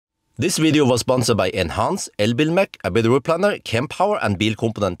This video was sponsored by Enhance, Elbilmek, ABRP Planner, Kempower and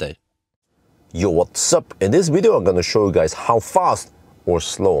Bilkomponenter. Yo, what's up? In this video I'm going to show you guys how fast or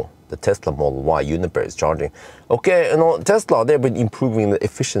slow the Tesla Model Y Juniper is charging. Okay, Tesla, they've been improving the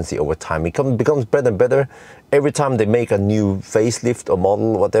efficiency over time. It becomes better and better every time they make a new facelift or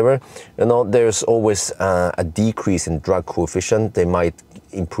model, whatever. There's always a decrease in drag coefficient. They might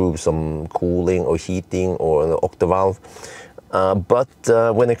improve some cooling or heating or the octavalve.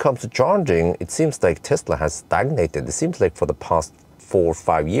 But when it comes to charging, it seems like Tesla has stagnated. It seems like for the past 4 or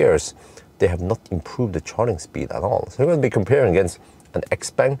 5 years, they have not improved the charging speed at all. So we're going to be comparing against an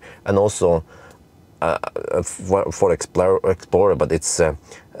Xpeng and also for Explorer, but it's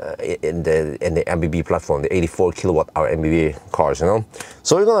in the MBB platform, the 84 kilowatt-hour MBB cars,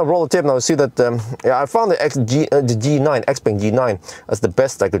 So we're gonna roll the tape now. See that I found the G9, Xpeng G9 as the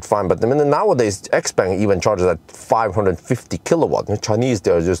best I could find, but I mean nowadays Xpeng even charges at 550 kilowatt. The Chinese,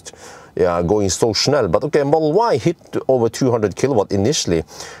 they're just going so schnell. But okay, Model Y hit over 200 kilowatt initially.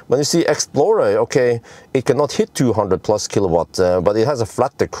 When you see Explorer, okay, it cannot hit 200 plus kilowatt, but it has a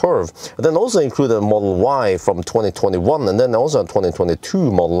flatter curve. And then also include a Model Y from 2021, and then also a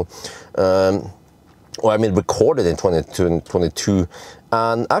 2022 model, recorded in 2022.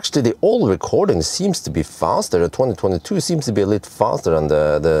 And actually the old recording seems to be faster. The 2022 seems to be a little faster than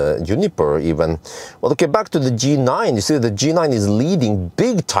the Juniper even. Well, okay, back to the G9. You see the G9 is leading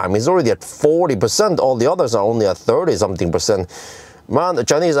big time. It's already at 40%. All the others are only at 30-something%. Man, the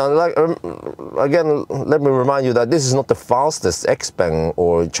Chinese are like, again, let me remind you that this is not the fastest Xpeng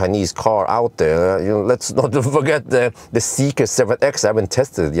or Chinese car out there. Let's not forget the Seeker 7X. I haven't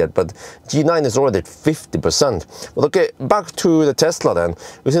tested it yet, but G9 is already at 50%. But okay, back to the Tesla then.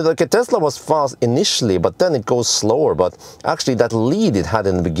 We see that okay, Tesla was fast initially, but then it goes slower. But actually, that lead it had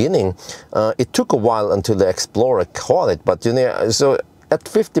in the beginning, it took a while until the Explorer caught it. But so at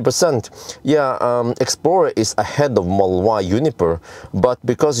 50%, Explorer is ahead of Model Y Juniper, but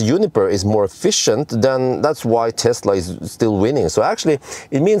because Juniper is more efficient, then that's why Tesla is still winning. So actually,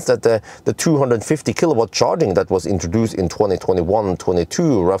 it means that the 250 kilowatt charging that was introduced in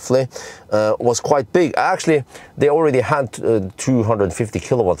 2021-22 roughly was quite big. Actually, they already had 250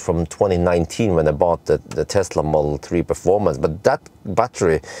 kilowatt from 2019 when they bought the Tesla Model 3 Performance, but that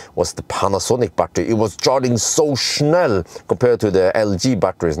battery was the Panasonic battery. It was charging so schnell compared to the LG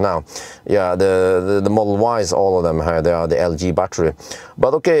batteries now. Yeah, the Model Ys, all of them, they are the LG battery.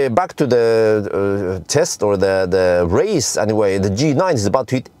 But okay, back to the test or the race anyway. The G9 is about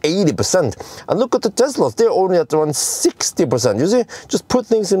to hit 80%. And look at the Teslas, they're only at around 60%. You see, just put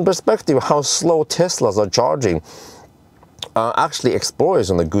things in perspective how slow Teslas are charging. Actually, Explorer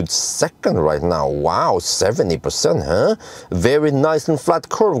is on a good second right now. Wow, 70%, huh? Very nice and flat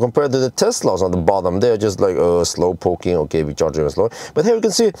curve compared to the Teslas on the bottom. They're just like slow poking. Okay, we charge slow. But here you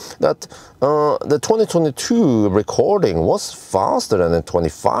can see that the 2022 recording was faster than the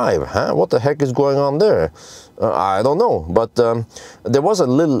 25. Huh? What the heck is going on there? I don't know, but there was a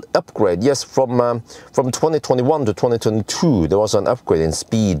little upgrade. Yes, from 2021 to 2022, there was an upgrade in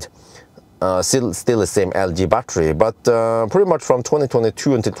speed. Still the same LG battery, but pretty much from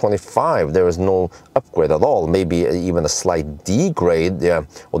 2022 until 25 there is no upgrade at all, maybe even a slight degrade,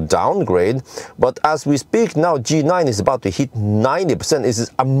 or downgrade. But as we speak now, G9 is about to hit 90%. This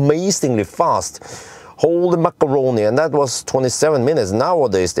is amazingly fast. Holy macaroni, and that was 27 minutes.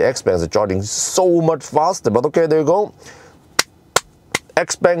 Nowadays the Xpengs are charging so much faster, but okay, there you go.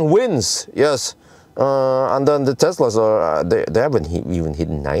 Xpeng wins, yes. And then the Teslas are, they haven't even hit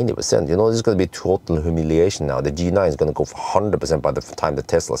 90%. This is going to be total humiliation now. The G9 is going to go for 100% by the time the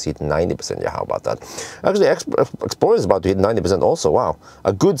Teslas hit 90%. Yeah, how about that? Actually, Explorer is about to hit 90% also. Wow.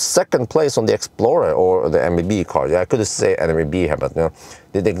 A good second place on the Explorer or the MBB car. Yeah, I could say MBB here, but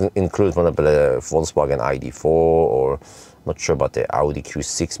did they include one of the Volkswagen ID4 or not sure about the Audi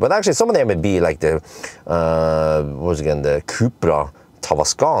Q6. But actually, some of the MBB, like the, the Cupra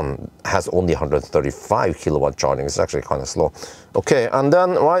Tavascan has only 135 kilowatt charging. It's actually kind of slow. Okay, and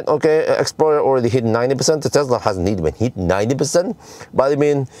then, right, okay, Explorer already hit 90%. The Tesla hasn't even hit 90%. But I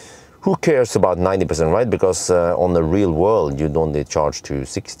mean, who cares about 90%, right? Because on the real world, you don't need charge to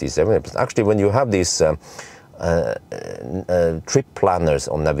 60, 70%. Actually, when you have these trip planners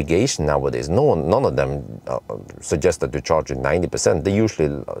on navigation nowadays, none of them suggest that you charge at 90%. They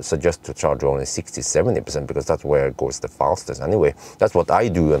usually suggest to charge only 60-70% because that's where it goes the fastest anyway. That's what I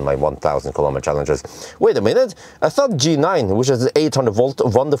do in my 1,000 kilometer challenges. Wait a minute, I thought G9, which is the 800 volt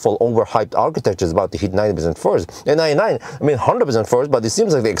wonderful overhyped architecture, is about to hit 90% first. And 99, I mean 100% first, but it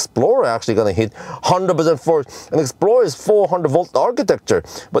seems like the Explorer actually going to hit 100% first. And Explorer is 400 volt architecture.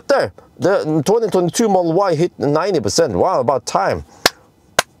 But there, the 2022 Model Y hit 90%. Wow, about time.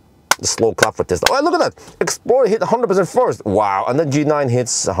 the slow clap for Tesla. Oh, look at that! Explorer hit 100% first. Wow! And then G9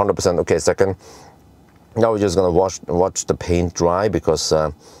 hits 100%. Okay, second. Now we're just gonna watch the paint dry because,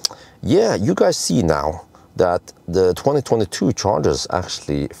 yeah, you guys see now that the 2022 charges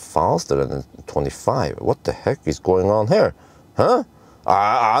actually faster than the 25. What the heck is going on here? Huh?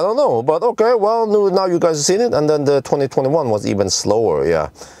 I don't know, but okay, well, now you guys have seen it, and then the 2021 was even slower, yeah.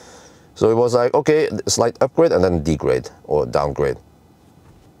 So it was like, okay, slight upgrade and then degrade or downgrade.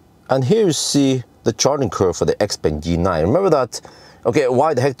 And here you see the charging curve for the Xpeng G9. Remember that, okay,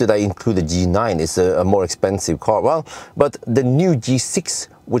 why the heck did I include the G9? It's a more expensive car. Well, but the new G6,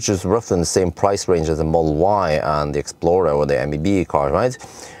 which is roughly in the same price range as the Model Y and the Explorer or the MEB car, right?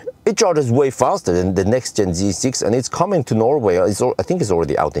 It charges way faster than the next gen G6, and it's coming to Norway. I think it's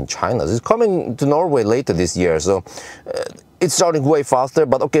already out in China. So it's coming to Norway later this year. So it's charging way faster.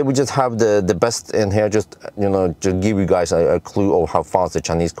 But okay, we just have the best in here, just to give you guys a clue of how fast the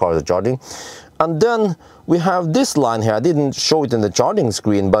Chinese cars are charging. And then we have this line here. I didn't show it in the charging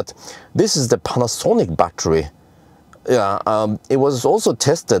screen, but this is the Panasonic battery. Yeah, it was also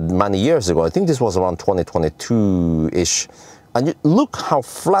tested many years ago. I think this was around 2022-ish. And look how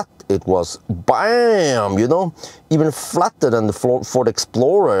flat it was. Bam! Even flatter than the Ford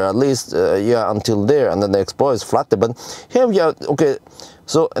Explorer, at least, yeah, until there. And then the Explorer is flatter. But here we are, okay,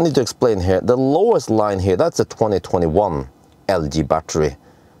 so I need to explain here. The lowest line here, that's a 2021 LG battery.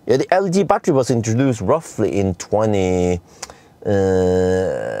 Yeah, the LG battery was introduced roughly in I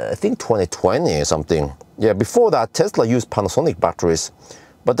think 2020 or something. Yeah, before that, Tesla used Panasonic batteries.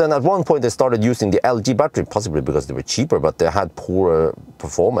 But then at one point they started using the LG battery, possibly because they were cheaper, but they had poorer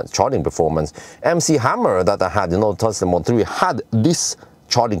performance, charging performance. MC Hammer that I had, Tesla Model 3 had this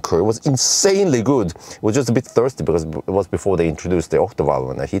charging curve. It was insanely good. It was just a bit thirsty because it was before they introduced the octovalve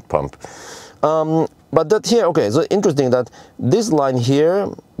and the heat pump. But that here, okay, so interesting that this line here,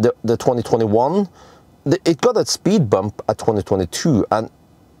 the 2021, it got a speed bump at 2022, and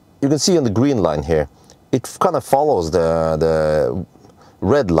you can see on the green line here, it kind of follows the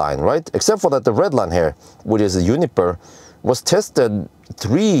red line, right? Except for that the red line here, which is a Juniper, was tested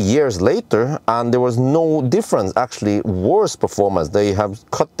 3 years later, and there was no difference, actually worse performance. They have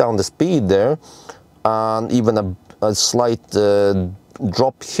cut down the speed there, and even a slight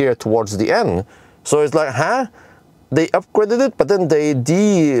drop here towards the end. So it's like, huh? They upgraded it, but then they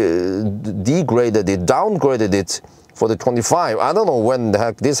degraded it, downgraded it for the 25. I don't know when the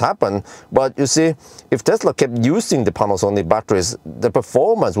heck this happened, but you see, if Tesla kept using the Panasonic batteries, the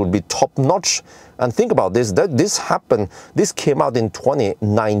performance would be top notch. And think about this, this came out in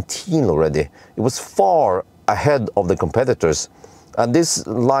 2019 already. It was far ahead of the competitors. And this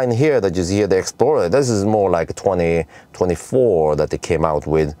line here that you see here, the Explorer, this is more like 2024 that they came out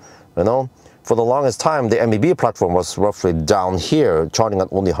with, For the longest time, the MEB platform was roughly down here, charging at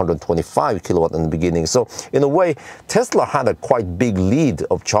only 125 kilowatt in the beginning. So in a way, Tesla had a quite big lead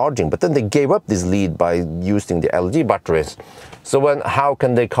of charging, but then they gave up this lead by using the LG batteries. So how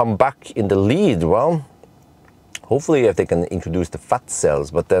can they come back in the lead? Well, hopefully if they can introduce the fat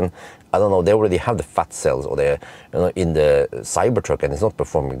cells, but then, I don't know, they already have the fat cells, or they're in the Cybertruck, and it's not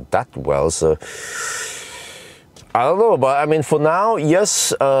performing that well. So I don't know, but I mean, for now,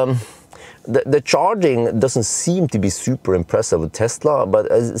 yes, the charging doesn't seem to be super impressive with Tesla, but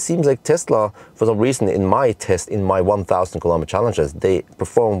it seems like Tesla, for some reason, in my 1,000 kilometer challenges, they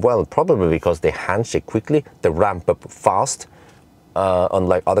perform well, probably because they handshake quickly, they ramp up fast,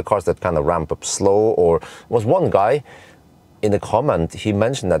 unlike other cars that kind of ramp up slow. Or was one guy in the comment, he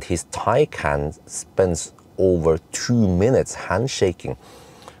mentioned that his Taycan spends over 2 minutes handshaking.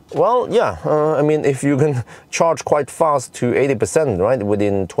 Well, yeah, I mean, if you can charge quite fast to 80%, right,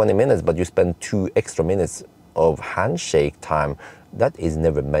 within 20 minutes, but you spend 2 extra minutes of handshake time, that is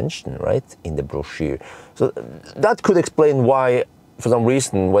never mentioned, right, in the brochure. So that could explain why, for some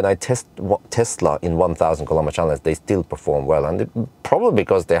reason, when I test Tesla in 1,000 kilometer challenge, they still perform well, and probably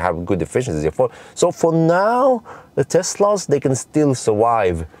because they have good efficiency. So for now, the Teslas, they can still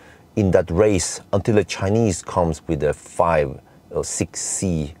survive in that race until the Chinese comes with a 5 or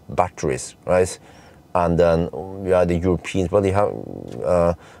 6C batteries, right? And then yeah, the Europeans, well, they have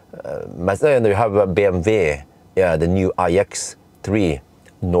they have BMW, yeah, the new iX3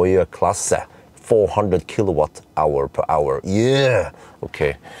 Neue Klasse, 400 kilowatt hour per hour. Yeah,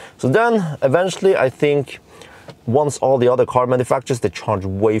 okay. So then eventually, I think once all the other car manufacturers, they charge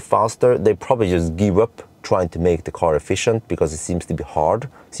way faster, they probably just give up trying to make the car efficient, because it seems to be hard.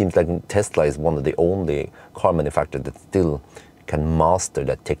 Seems like Tesla is one of the only car manufacturers that still can master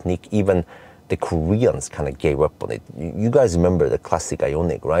that technique. Even the Koreans kind of gave up on it. You guys remember the classic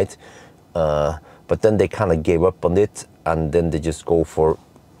Ioniq, right? But then they kind of gave up on it, and then they just go for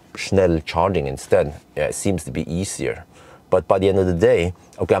Schnell charging instead. Yeah, it seems to be easier. But by the end of the day,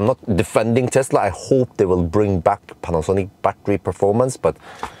 okay, I'm not defending Tesla. I hope they will bring back Panasonic battery performance. But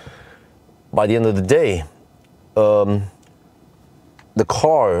by the end of the day, the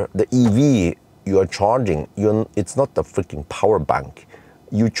car, the EV you are charging, it's not a freaking power bank.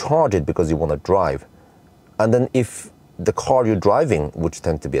 You charge it because you want to drive. And then if the car you're driving, which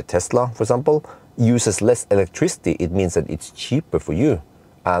tends to be a Tesla, for example, uses less electricity, it means that it's cheaper for you.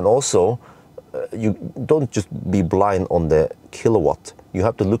 And also, you don't just be blind on the kilowatt. You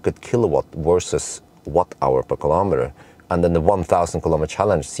have to look at kilowatt versus watt hour per kilometer. And then the 1,000 kilometer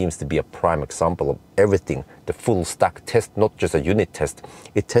challenge seems to be a prime example of everything. The full stack test, not just a unit test.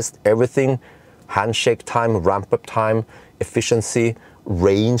 It tests everything: handshake time, ramp up time, efficiency,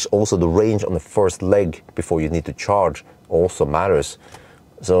 range. Also the range on the first leg before you need to charge also matters.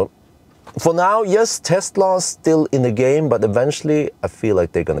 So for now, yes, Tesla's still in the game, but eventually I feel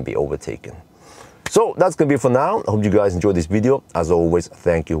like they're going to be overtaken. So that's going to be it for now. I hope you guys enjoyed this video. As always,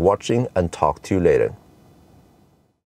 thank you for watching and talk to you later.